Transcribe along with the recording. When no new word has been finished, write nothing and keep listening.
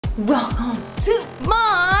Welcome to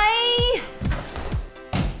my...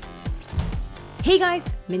 Hey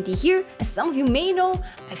guys, Minty here. As some of you may know,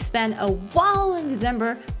 I've spent a while in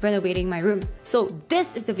December renovating my room. So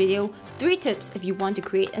this is the video, 3 tips if you want to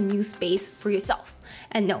create a new space for yourself.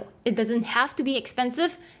 And no, it doesn't have to be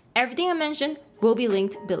expensive. Everything I mentioned will be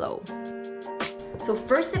linked below. So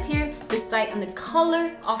first step here, decide on the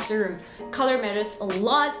color of the room. Color matters a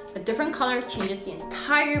lot. A different color changes the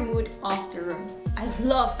entire mood of the room. I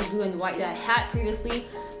love the blue and white that I had previously,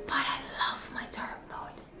 but I love my dark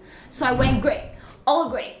mode. So I went gray, all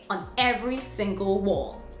gray on every single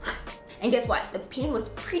wall. And guess what? The paint was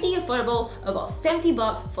pretty affordable, about 70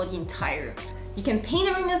 bucks for the entire room. You can paint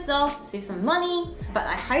the room yourself, save some money, but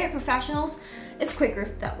I hired professionals. It's quicker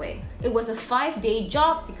that way. It was a 5-day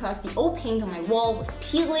job because the old paint on my wall was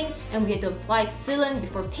peeling and we had to apply sealant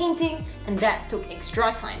before painting, and that took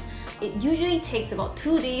extra time. It usually takes about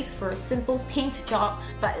 2 days for a simple paint job,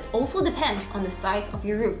 but it also depends on the size of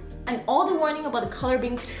your room. And all the warning about the color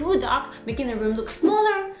being too dark, making the room look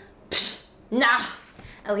smaller, psh, nah,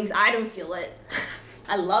 at least I don't feel it.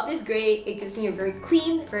 I love this gray. It gives me a very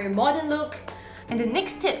clean, very modern look. And the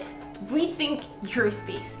next tip, rethink your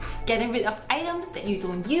space. Getting rid of items that you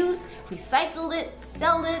don't use, recycle it,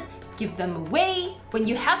 sell it, give them away. When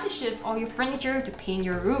you have to shift all your furniture to paint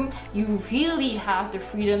your room, you really have the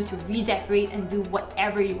freedom to redecorate and do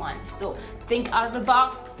whatever you want. So think out of the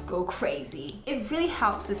box, go crazy. It really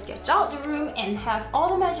helps to sketch out the room and have all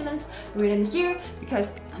the measurements written here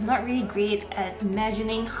because I'm not really great at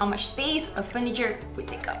imagining how much space a furniture would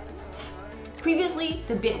take up. Previously,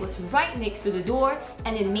 the bed was right next to the door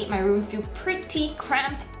and it made my room feel pretty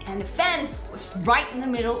cramped, and the fan was right in the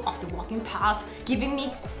middle of the walking path, giving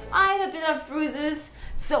me quite a bit of bruises.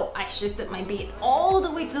 So I shifted my bed all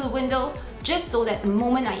the way to the window just so that the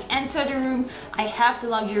moment I enter the room, I have the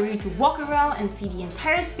luxury to walk around and see the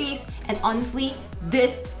entire space, and honestly,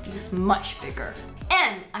 this feels much bigger.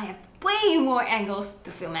 And I have way more angles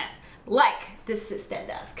to film at, like this sit-stand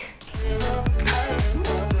desk.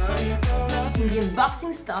 The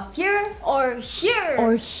unboxing stuff here or here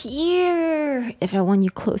or here if I want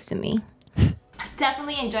you close to me. I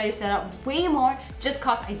definitely enjoy the setup way more just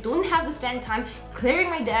cause I don't have to spend time clearing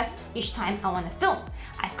my desk each time I want to film.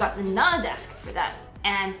 I've got another desk for that,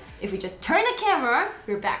 and if we just turn the camera,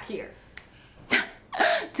 we're back here.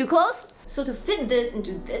 Too close? So to fit this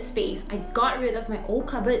into this space, I got rid of my old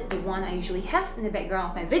cupboard, the one I usually have in the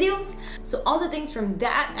background of my videos. So all the things from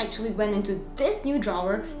that actually went into this new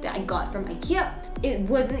drawer that I got from IKEA. It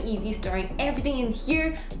wasn't easy storing everything in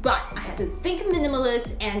here, but I had to think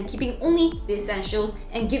minimalist and keeping only the essentials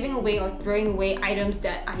and giving away or throwing away items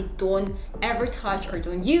that I don't ever touch or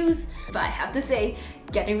don't use. But I have to say,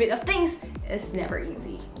 getting rid of things is never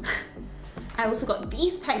easy. I also got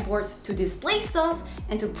these pegboards to display stuff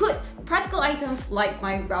and to put practical items like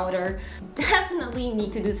my router. Definitely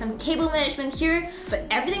need to do some cable management here, but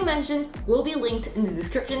everything mentioned will be linked in the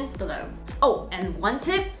description below. Oh, and one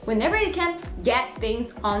tip, whenever you can, get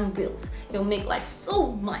things on wheels. It'll make life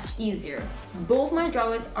so much easier. Both my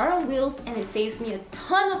drawers are on wheels and it saves me a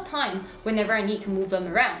ton of time whenever I need to move them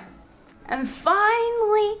around. And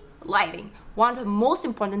finally, lighting. One of the most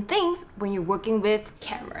important things when you're working with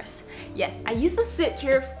cameras. Yes, I used to sit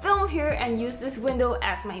here, film here, and use this window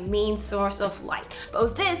as my main source of light. But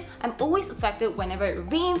with this, I'm always affected whenever it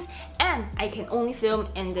rains, and I can only film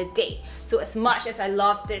in the day. So as much as I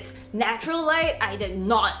love this natural light, I did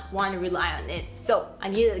not want to rely on it. So I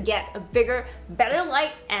needed to get a bigger, better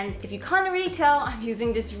light, and if you can't really tell, I'm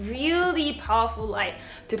using this really powerful light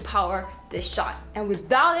to power this shot. And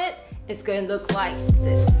without it, it's going to look like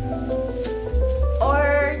this.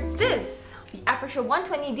 Or this. The Aperture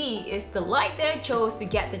 120D is the light that I chose to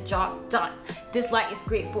get the job done. This light is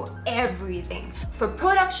great for everything. For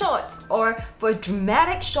product shots, or for a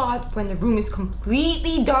dramatic shot when the room is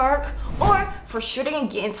completely dark, or for shooting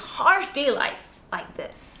against harsh daylights like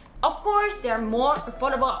this. Of course, there are more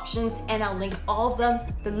affordable options and I'll link all of them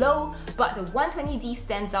below, but the 120D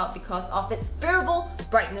stands out because of its variable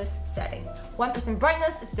brightness setting. 1%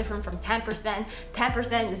 brightness is different from 10%,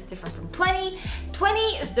 10% is different from 20, 20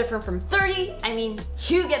 is different from 30, I mean,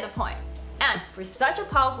 you get the point. And for such a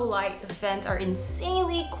powerful light, the fans are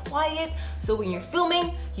insanely quiet, so when you're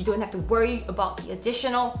filming, you don't have to worry about the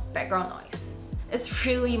additional background noise. It's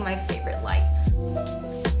really my favorite light.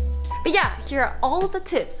 But yeah, here are all the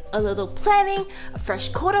tips. A little planning, a fresh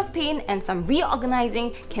coat of paint, and some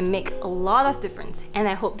reorganizing can make a lot of difference. And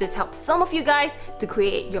I hope this helps some of you guys to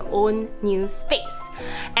create your own new space.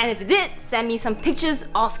 And if it did, send me some pictures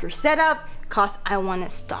of your setup, cause I wanna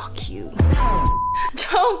stalk you.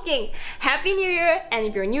 Joking. Happy New Year, and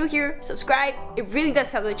if you're new here, subscribe. It really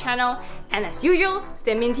does help the channel. And as usual,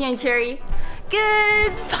 stay minty and cherry.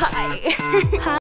 Goodbye.